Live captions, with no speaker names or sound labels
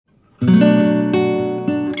Hi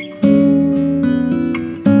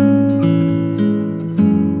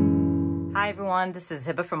everyone, this is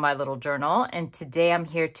Hiba from My Little Journal, and today I'm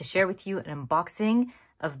here to share with you an unboxing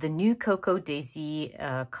of the new Cocoa Daisy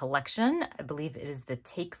collection. I believe it is the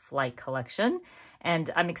Take Flight collection, and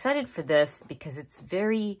I'm excited for this because it's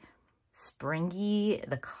very springy,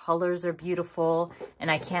 the colors are beautiful, and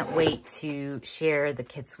I can't wait to share the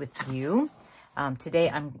kits with you. Today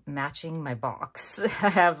I'm matching my box. I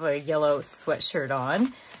have a yellow sweatshirt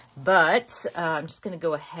on, but I'm just going to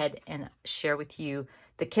go ahead and share with you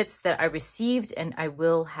the kits that I received, and I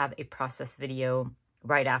will have a process video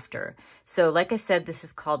right after. So like I said, this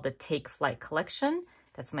is called the Take Flight collection.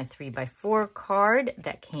 That's my 3x4 card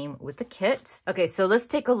that came with the kit. Okay, so let's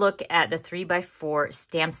take a look at the 3x4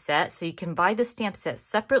 stamp set. So you can buy the stamp set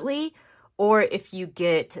separately, or if you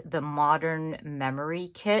get the Modern Memory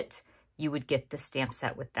kit, you would get the stamp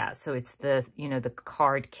set with that. So it's the, the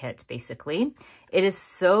card kit basically. It is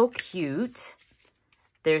so cute.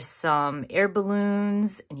 There's some air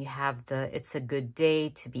balloons, and you have the It's a Good Day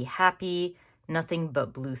to Be Happy, Nothing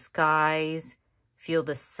But Blue Skies, Feel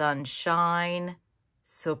the Sun Shine.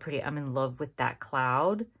 So pretty. I'm in love with that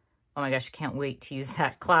cloud. Oh my gosh, I can't wait to use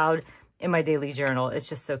that cloud in my daily journal. It's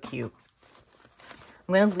just so cute.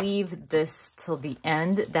 I'm going to leave this till the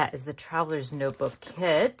end. That is the Traveler's Notebook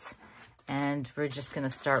kit. And we're just going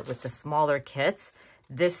to start with the smaller kits.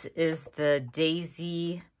 This is the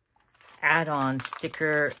Daisy add-on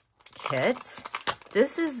sticker kit.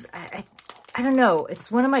 This is, I don't know,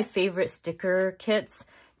 it's one of my favorite sticker kits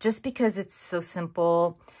just because it's so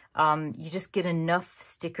simple. You just get enough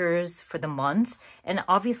stickers for the month, and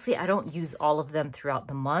obviously I don't use all of them throughout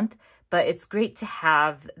the month, but it's great to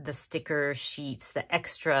have the sticker sheets, the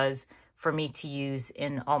extras for me to use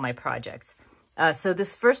in all my projects. So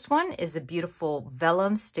this first one is a beautiful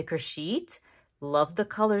vellum sticker sheet. Love the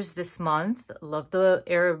colors this month. Love the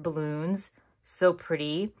air balloons. So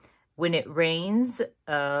pretty. When it rains,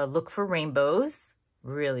 look for rainbows.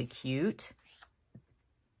 Really cute.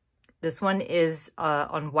 This one is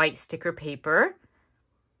on white sticker paper.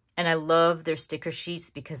 And I love their sticker sheets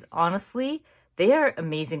because honestly, they are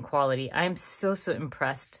amazing quality. I'm so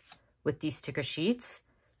impressed with these sticker sheets.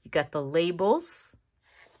 You got the labels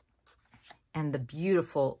and the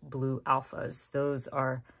beautiful blue alphas. Those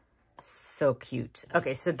are so cute.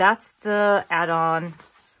 Okay, so that's the add-on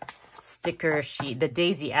sticker sheet, the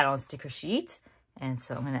Daisy add-on sticker sheet. And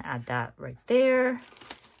so I'm going to add that right there.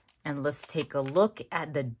 And let's take a look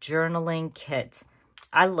at the journaling kit.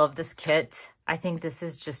 I love this kit. I think this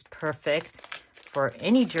is just perfect for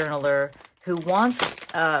any journaler who wants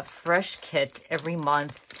a fresh kit every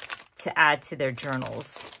month to add to their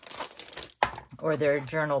journals or their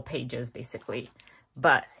journal pages, basically.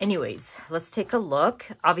 But anyways, let's take a look.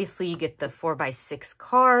 Obviously, you get the 4x6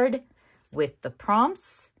 card with the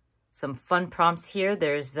prompts. Some fun prompts here.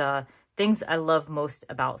 There's things I love most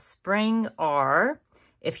about spring are,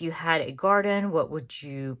 if you had a garden, what would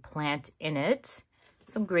you plant in it?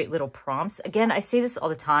 Some great little prompts. Again, I say this all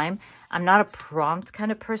the time. I'm not a prompt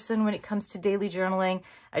kind of person when it comes to daily journaling.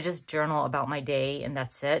 I just journal about my day and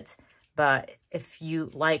that's it. But if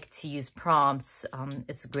you like to use prompts,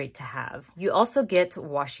 it's great to have. You also get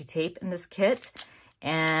washi tape in this kit.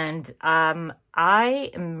 And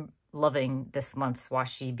I am loving this month's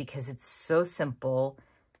washi because it's so simple,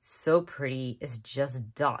 so pretty. It's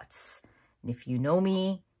just dots. And if you know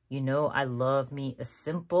me, you know I love me a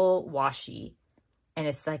simple washi. And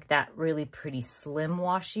it's like that really pretty slim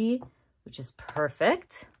washi, which is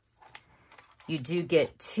perfect. You do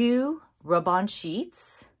get 2 rub-on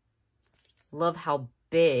sheets. Love how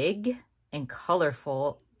big and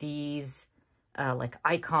colorful these like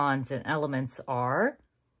icons and elements are.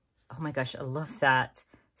 Oh my gosh, I love that.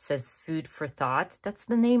 It says Food for Thought. That's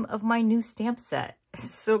the name of my new stamp set.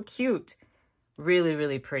 So cute.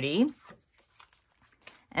 Really pretty.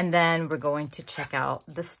 And then we're going to check out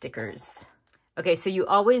the stickers. Okay, so you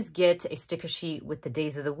always get a sticker sheet with the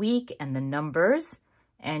days of the week and the numbers.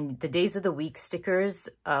 And the days of the week stickers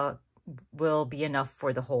will be enough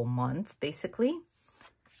for the whole month, basically.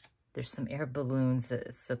 There's some air balloons that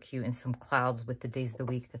is so cute and some clouds with the days of the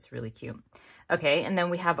week. That's really cute. Okay, and then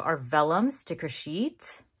we have our vellum sticker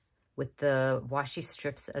sheet with the washi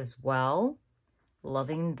strips as well.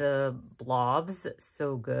 Loving the blobs,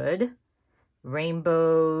 so good.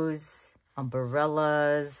 Rainbows,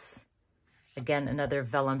 umbrellas. Again, another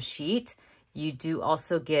vellum sheet. You do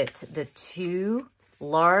also get the 2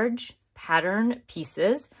 large pattern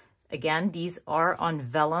pieces. Again, these are on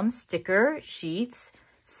vellum sticker sheets.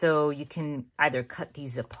 So you can either cut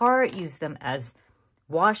these apart, use them as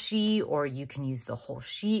washi, or you can use the whole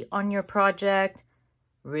sheet on your project.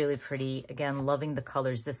 Really pretty. Again, loving the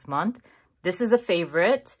colors this month. This is a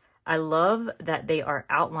favorite. I love that they are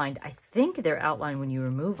outlined. I think they're outlined when you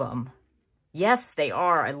remove them. Yes, they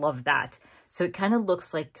are. I love that. So it kind of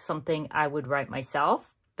looks like something I would write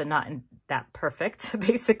myself, but not in that perfect,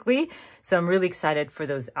 basically. So I'm really excited for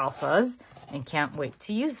those alphas and can't wait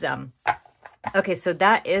to use them. Okay, so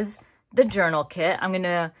that is the journal kit. I'm going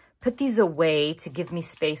to put these away to give me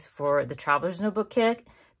space for the Traveler's Notebook kit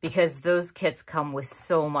because those kits come with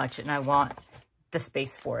so much and I want the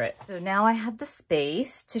space for it. So now I have the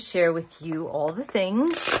space to share with you all the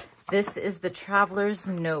things. This is the Traveler's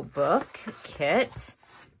Notebook kit.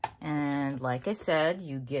 And like I said,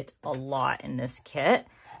 you get a lot in this kit.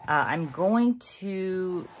 I'm going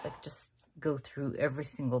to just go through every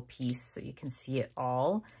single piece so you can see it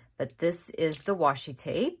all. But this is the washi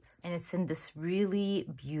tape and it's in this really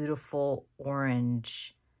beautiful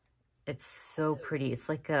orange. It's so pretty. It's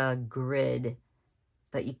like a grid,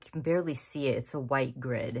 but you can barely see it. It's a white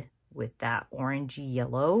grid with that orangey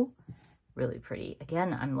yellow. Really pretty.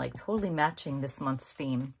 Again, I'm like totally matching this month's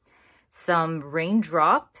theme. Some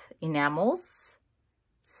raindrop enamels.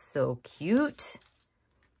 So cute.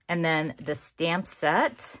 And then the stamp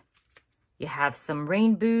set. You have some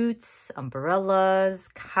rain boots, umbrellas,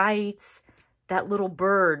 kites, that little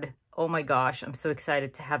bird. Oh my gosh, I'm so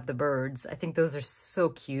excited to have the birds. I think those are so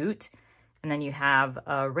cute. And then you have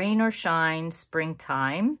rain or shine,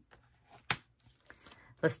 springtime.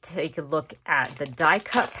 Let's take a look at the die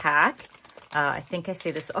cut pack. I think I say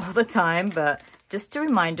this all the time, but just a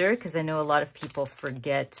reminder, because I know a lot of people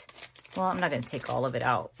forget. Well, I'm not going to take all of it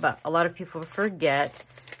out, but a lot of people forget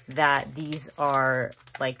that these are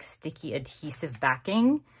like sticky adhesive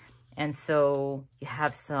backing. And so you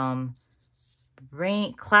have some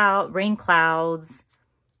rain clouds,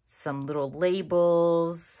 some little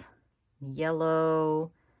labels,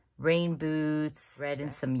 yellow, rain boots, red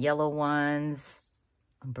and some yellow ones,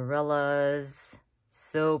 umbrellas,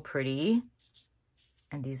 so pretty.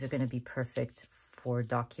 And these are going to be perfect for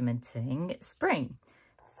documenting spring.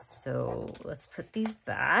 So let's put these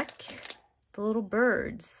back. The little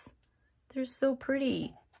birds, they're so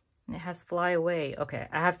pretty. And it has fly away. Okay,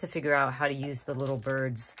 I have to figure out how to use the little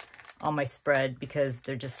birds on my spread because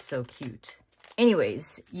they're just so cute.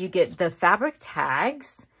 Anyways, you get the fabric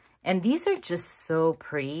tags and these are just so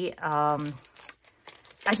pretty. I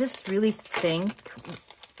just really think,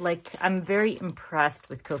 like, I'm very impressed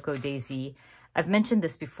with Cocoa Daisy. I've mentioned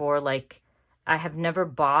this before, like, I have never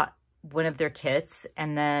bought one of their kits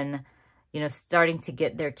and then, you know, starting to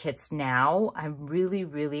get their kits now. I'm really,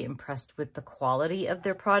 really impressed with the quality of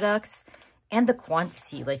their products and the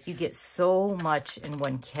quantity. Like, you get so much in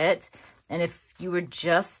one kit. And if you were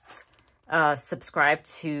just subscribed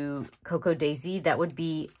to Cocoa Daisy, that would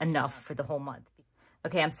be enough for the whole month.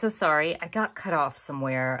 Okay, I'm so sorry. I got cut off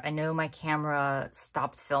somewhere. I know my camera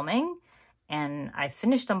stopped filming and I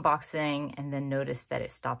finished unboxing and then noticed that it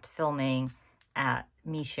stopped filming at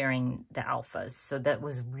me sharing the alphas. So that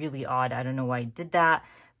was really odd. I don't know why I did that,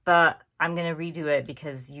 but I'm going to redo it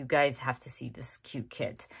because you guys have to see this cute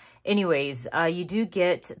kit. Anyways, you do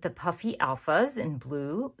get the puffy alphas in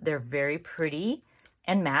blue. They're very pretty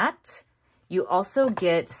and matte. You also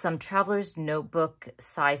get some Traveler's Notebook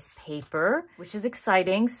size paper, which is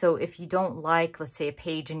exciting. So if you don't like, let's say, a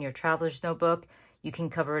page in your Traveler's Notebook, you can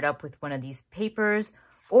cover it up with one of these papers.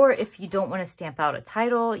 Or if you don't want to stamp out a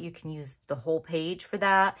title, you can use the whole page for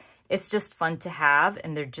that. It's just fun to have,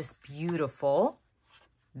 and they're just beautiful.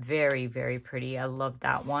 Very, very pretty. I love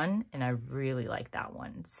that one, and I really like that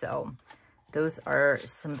one. So those are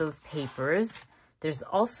some of those papers. There's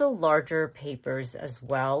also larger papers as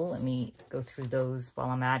well. Let me go through those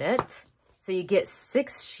while I'm at it. So you get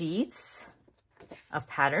 6 sheets of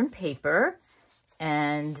pattern paper.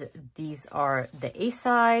 And these are the A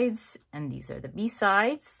sides and these are the B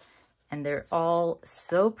sides. And they're all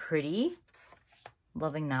so pretty.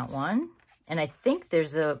 Loving that one. And I think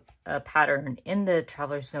there's a pattern in the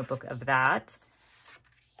Traveler's Notebook of that.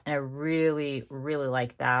 And I really, really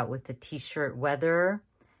like that with the t-shirt weather.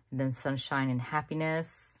 And then sunshine and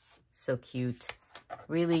happiness. So cute.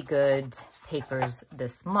 Really good papers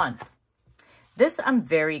this month. This I'm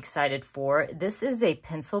very excited for. This is a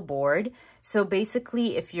pencil board. So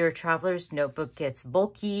basically, if your Traveler's Notebook gets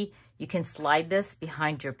bulky, you can slide this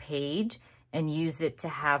behind your page and use it to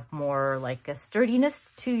have more like a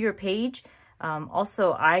sturdiness to your page.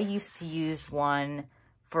 Also, I used to use one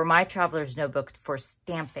for my Traveler's Notebook for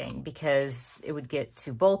stamping because it would get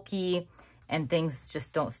too bulky and things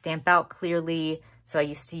just don't stamp out clearly. So I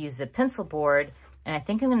used to use a pencil board. And I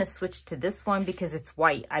think I'm going to switch to this one because it's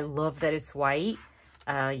white. I love that it's white.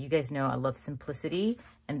 You guys know I love simplicity.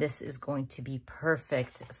 and this is going to be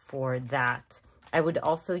perfect for that. I would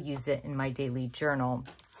also use it in my daily journal.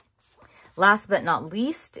 Last but not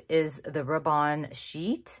least is the rub-on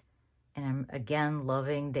sheet. And I'm again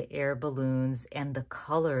loving the air balloons, and the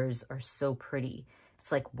colors are so pretty.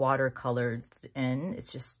 It's like watercolored and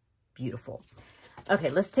it's just beautiful. Okay,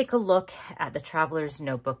 let's take a look at the Traveler's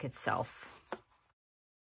Notebook itself.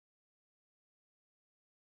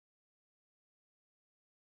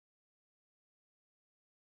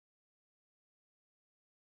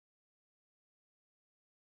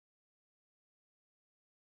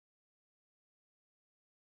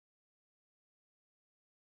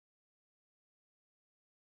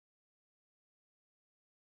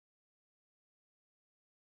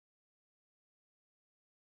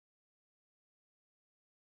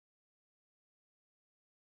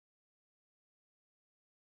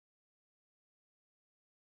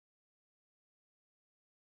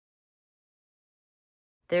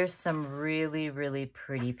 There's some really, really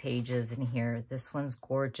pretty pages in here. This one's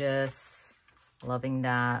gorgeous. Loving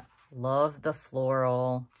that. Love the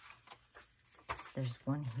floral. There's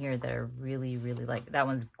one here that I really, really like. That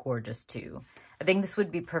one's gorgeous too. I think this would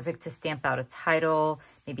be perfect to stamp out a title,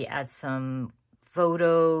 maybe add some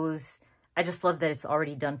photos. I just love that it's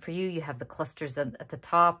already done for you. You have the clusters at the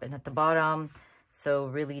top and at the bottom, so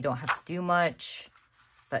really you don't have to do much.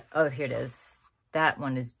 But oh, here it is. That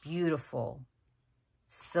one is beautiful.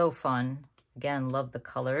 So fun. Again, love the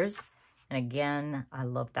colors. And again, I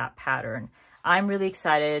love that pattern. I'm really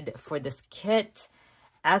excited for this kit.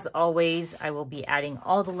 As always, I will be adding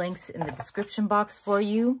all the links in the description box for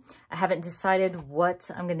you. I haven't decided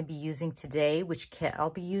what I'm going to be using today, which kit I'll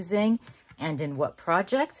be using, and in what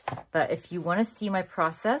project. But if you want to see my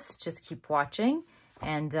process, just keep watching.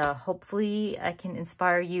 And hopefully I can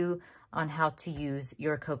inspire you on how to use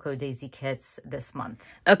your Cocoa Daisy kits this month.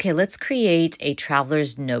 Okay, let's create a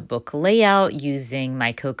Traveler's Notebook layout using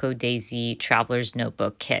my Cocoa Daisy Traveler's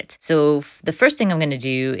Notebook kit. So the first thing I'm going to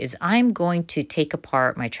do is I'm going to take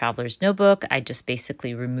apart my Traveler's Notebook. I just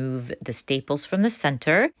basically remove the staples from the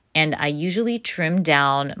center, and I usually trim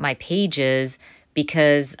down my pages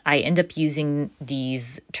because I end up using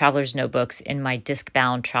these Traveler's Notebooks in my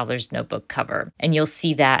disc-bound Traveler's Notebook cover. And you'll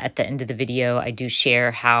see that at the end of the video. I do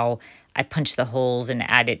share how I punch the holes and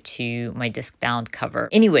add it to my disc-bound cover.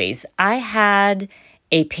 Anyways, I had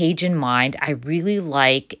a page in mind. I really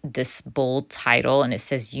like this bold title, and it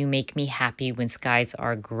says, "You make me happy when skies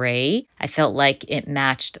are gray." I felt like it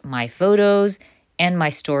matched my photos and my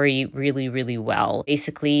story really, really well.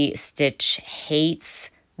 Basically, Stitch hates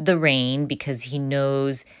the rain because he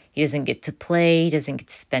knows he doesn't get to play, he doesn't get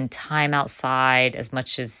to spend time outside as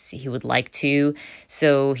much as he would like to.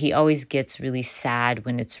 So he always gets really sad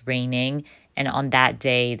when it's raining. And on that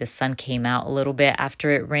day, the sun came out a little bit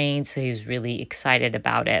after it rained, so he was really excited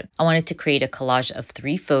about it. I wanted to create a collage of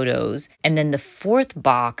 3 photos, and then the 4th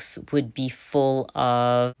box would be full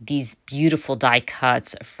of these beautiful die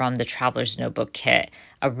cuts from the Traveler's Notebook kit.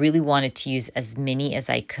 I really wanted to use as many as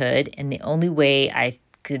I could, and the only way I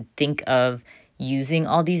could think of using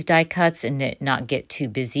all these die cuts and it not get too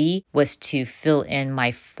busy was to fill in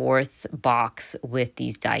my 4th box with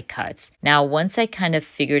these die cuts. Now, once I kind of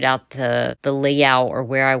figured out the layout or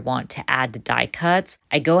where I want to add the die cuts,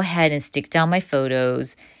 I go ahead and stick down my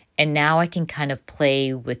photos, and now I can kind of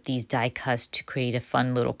play with these die cuts to create a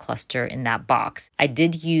fun little cluster in that box. I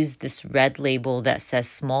did use this red label that says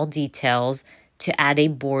Small Details to add a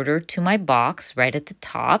border to my box right at the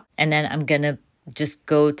top, and then I'm gonna just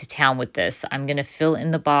go to town with this. I'm going to fill in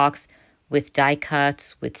the box with die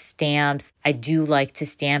cuts, with stamps. I do like to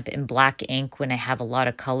stamp in black ink when I have a lot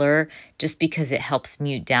of color, just because it helps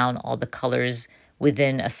mute down all the colors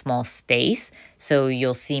within a small space. So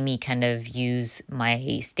you'll see me kind of use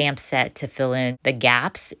my stamp set to fill in the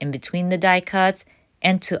gaps in between the die cuts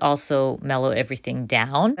and to also mellow everything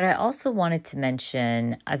down. But I also wanted to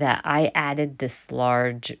mention that I added this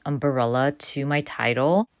large umbrella to my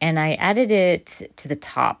title, and I added it to the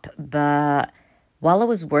top. But while I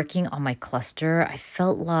was working on my cluster, I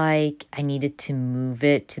felt like I needed to move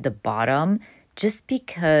it to the bottom just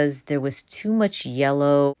because there was too much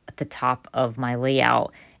yellow at the top of my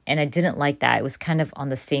layout, and I didn't like that. It was kind of on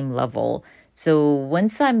the same level. So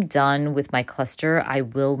once I'm done with my cluster, I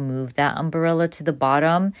will move that umbrella to the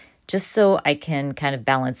bottom just so I can kind of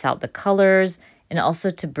balance out the colors and also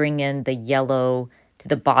to bring in the yellow to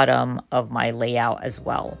the bottom of my layout as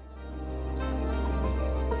well.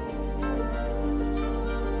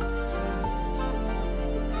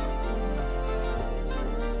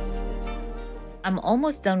 I'm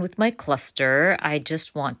almost done with my cluster. I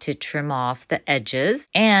just want to trim off the edges,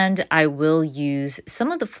 and I will use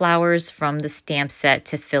some of the flowers from the stamp set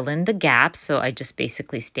to fill in the gaps. So I just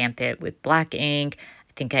basically stamp it with black ink.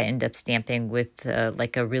 I think I end up stamping with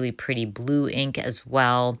like a really pretty blue ink as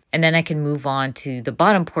well. And then I can move on to the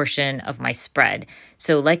bottom portion of my spread.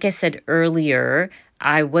 So like I said earlier,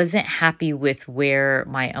 I wasn't happy with where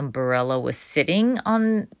my umbrella was sitting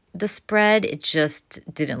on the spread. It just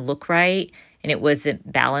didn't look right, and it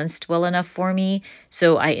wasn't balanced well enough for me.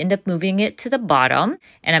 So I end up moving it to the bottom,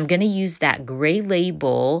 and I'm going to use that gray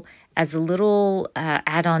label as a little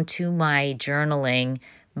add-on to my journaling,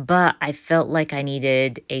 but I felt like I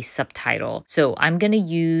needed a subtitle. So I'm going to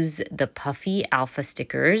use the Puffy Alpha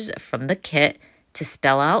stickers from the kit to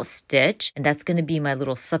spell out Stitch, and that's going to be my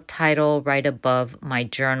little subtitle right above my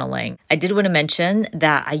journaling. I did want to mention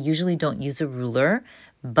that I usually don't use a ruler,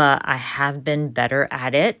 but I have been better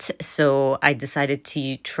at it. So I decided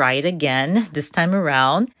to try it again this time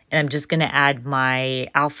around. And I'm just going to add my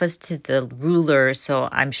alphas to the ruler so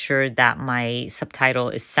I'm sure that my subtitle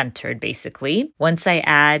is centered basically. Once I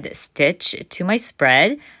add Stitch to my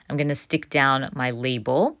spread, I'm going to stick down my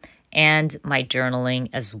label and my journaling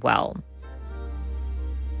as well.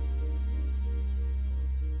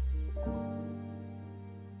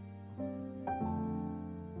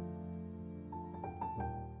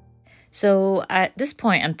 So at this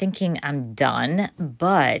point, I'm thinking I'm done,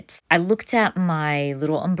 but I looked at my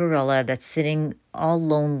little umbrella that's sitting all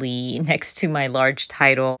lonely next to my large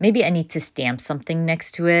title. Maybe I need to stamp something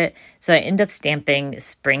next to it. So I end up stamping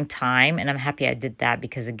springtime, and I'm happy I did that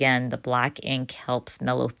because, again, the black ink helps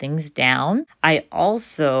mellow things down. I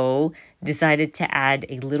also decided to add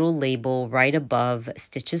a little label right above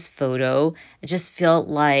Stitch's photo. I just felt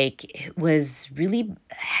like it was really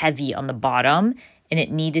heavy on the bottom, and it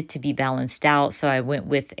needed to be balanced out. So I went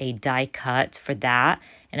with a die cut for that,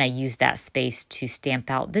 and I used that space to stamp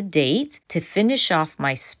out the date. To finish off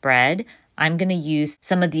my spread, I'm going to use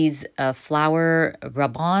some of these flower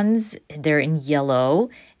rub-ons. They're in yellow,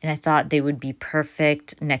 and I thought they would be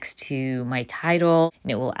perfect next to my title,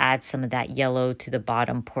 and it will add some of that yellow to the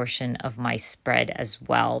bottom portion of my spread as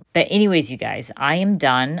well. But anyways, you guys, I am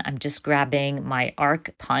done. I'm just grabbing my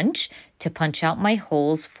arc punch to punch out my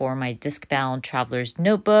holes for my disc-bound traveler's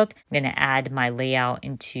notebook. I'm going to add my layout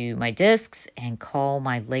into my discs and call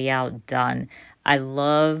my layout done. I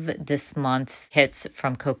love this month's hits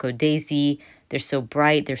from Cocoa Daisy. They're so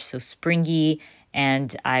bright, they're so springy,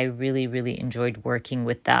 and I really, really enjoyed working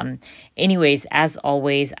with them. Anyways, as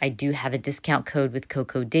always, I do have a discount code with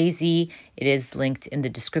Cocoa Daisy. It is linked in the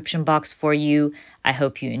description box for you. I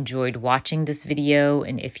hope you enjoyed watching this video,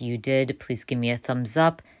 and if you did, please give me a thumbs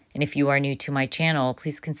up. And if you are new to my channel,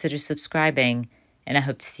 please consider subscribing, and I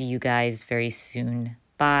hope to see you guys very soon.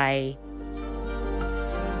 Bye.